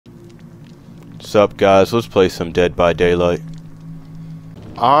Sup guys, let's play some Dead by Daylight.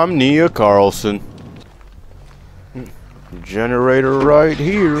 I'm Nea Karlsson. Generator right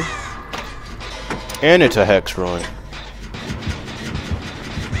here. And it's a hex run.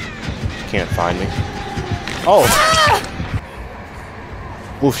 Can't find me. Oh!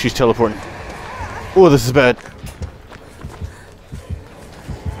 Oof, she's teleporting. Oh, this is bad.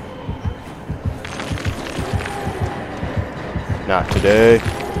 Not today.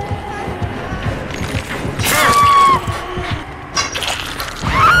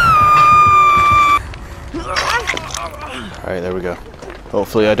 Alright, there we go.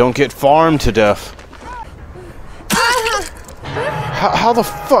 Hopefully I don't get farmed to death. How the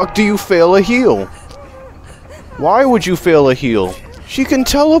fuck do you fail a heal? Why would you fail a heal? She can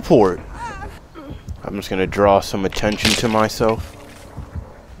teleport. I'm just gonna draw some attention to myself.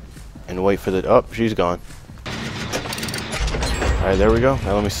 And wait for the... Oh, she's gone. Alright, there we go.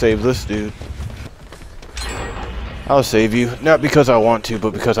 Now let me save this dude. I'll save you. Not because I want to,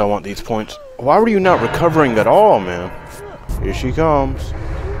 but because I want these points. Why were you not recovering at all, man? Here she comes.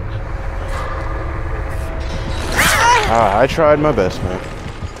 I tried my best, man.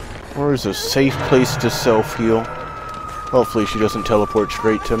 Where is a safe place to self-heal? Hopefully she doesn't teleport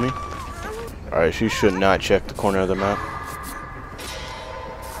straight to me. Alright, she should not check the corner of the map.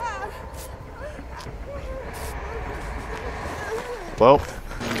 Well,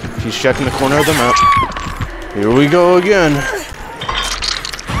 she's checking the corner of the map. Here we go again.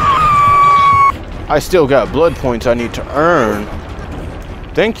 I still got blood points I need to earn.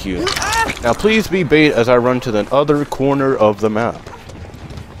 Thank you. Now please be bait as I run to the other corner of the map.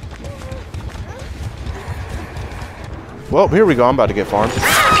 Well, here we go. I'm about to get farmed.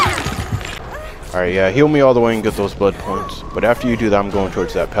 Alright, yeah, heal me all the way and get those blood points. But after you do that, I'm going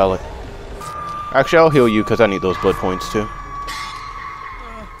towards that pallet. Actually, I'll heal you because I need those blood points too.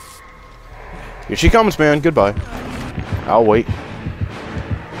 Here she comes, man. Goodbye. I'll wait.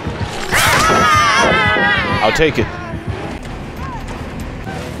 I'll take it.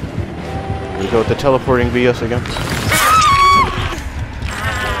 We go with the teleporting BS again.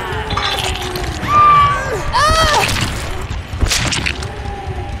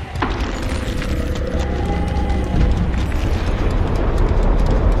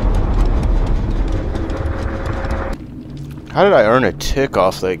 How did I earn a tick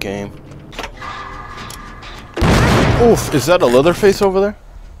off that game? Oof, is that a Leatherface over there?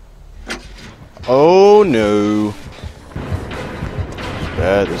 Oh no.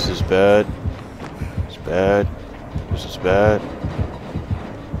 Bad, this is bad. It's bad. This is bad.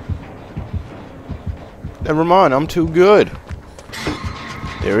 Never mind, I'm too good.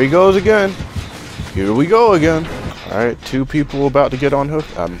 There he goes again. Here we go again. Alright, two people about to get on hook.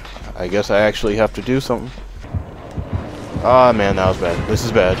 I guess I actually have to do something. Ah, man, that was bad. This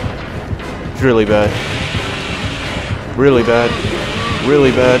is bad. It's really bad. Really bad.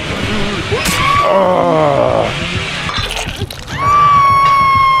 Really bad.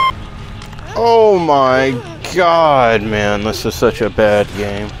 Oh my god, man. This is such a bad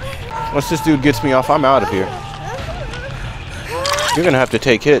game. Once this dude gets me off, I'm out of here. You're gonna have to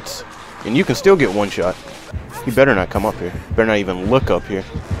take hits. And you can still get one shot. You better not come up here. Better not even look up here.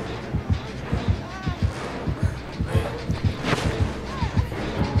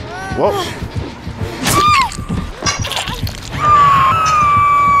 Whoa.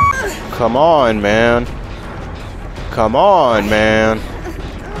 Come on, man. Come on, man.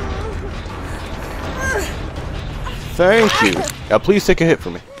 Thank you. Now please take a hit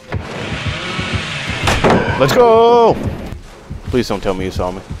for me. Let's go! Please don't tell me you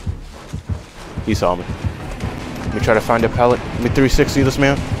saw me. He saw me. Let me try to find a pallet. Let me 360 this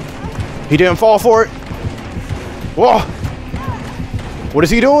man. He didn't fall for it. Whoa! What is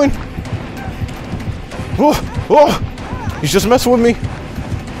he doing? Whoa! Whoa! He's just messing with me.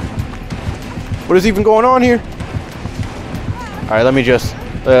 What is even going on here? Alright, let me just...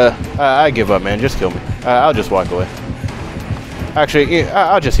 I give up, man. Just kill me. I'll just walk away. Actually, yeah,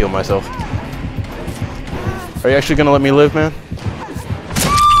 I'll just heal myself. Are you actually gonna let me live, man?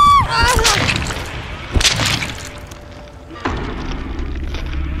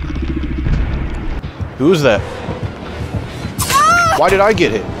 Who's that? Why did I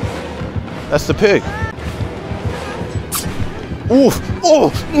get hit? That's the pig. Oof!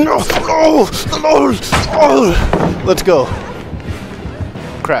 Oh! No! No! Oh! Let's go.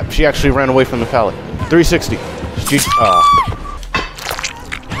 Crap, she actually ran away from the pallet. 360.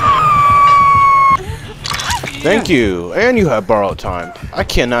 Thank you. And you have borrowed time. I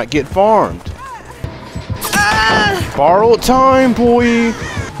cannot get farmed. Borrowed time, boy!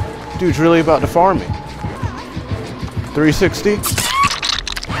 Dude's really about to farm me. 360.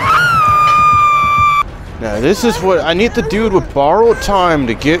 This is what I need, the dude with borrowed time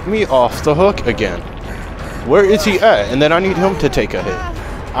to get me off the hook again. Where is he at? And then I need him to take a hit.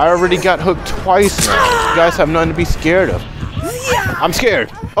 I already got hooked twice now. You guys have nothing to be scared of. I'm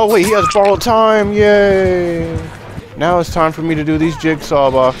scared. Oh wait, he has borrowed time. Yay. Now it's time for me to do these jigsaw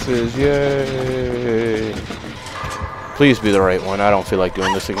boxes. Yay. Please be the right one. I don't feel like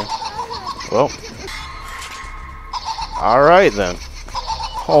doing this again. Well. Alright then.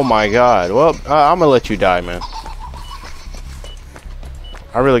 Oh my god. Well, I'm gonna let you die, man.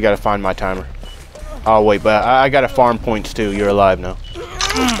 I really gotta find my timer. Oh wait, but I gotta farm points too. You're alive now.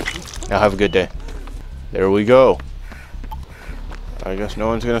 Now have a good day. There we go. I guess no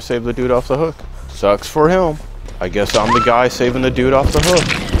one's gonna save the dude off the hook. Sucks for him. I guess I'm the guy saving the dude off the hook.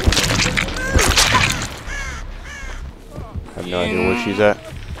 I have no idea where she's at.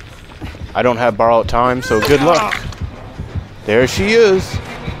 I don't have borrowed time, so good luck. There she is.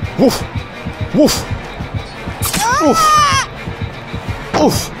 Woof! Woof! Woof!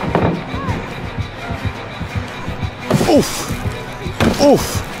 Oof! Oof!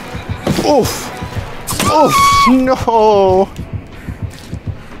 Oof! Oof! Oof! No!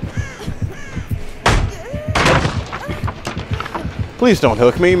 Please don't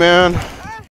hook me, man.